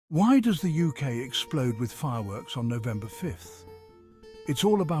Why does the UK explode with fireworks on November 5th? It's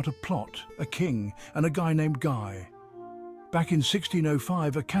all about a plot, a king, and a guy named Guy. Back in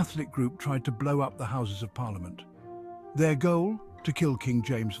 1605, a Catholic group tried to blow up the Houses of Parliament. Their goal? To kill King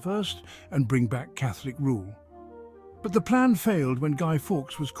James I and bring back Catholic rule. But the plan failed when Guy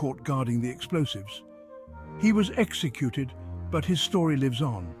Fawkes was caught guarding the explosives. He was executed, but his story lives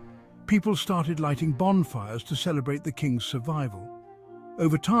on. People started lighting bonfires to celebrate the king's survival.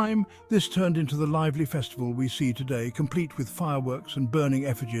 Over time, this turned into the lively festival we see today, complete with fireworks and burning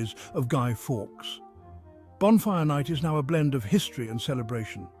effigies of Guy Fawkes. Bonfire Night is now a blend of history and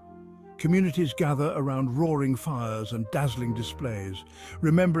celebration. Communities gather around roaring fires and dazzling displays,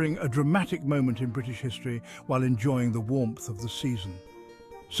 remembering a dramatic moment in British history while enjoying the warmth of the season.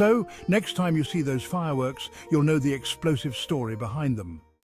 So, next time you see those fireworks, you'll know the explosive story behind them.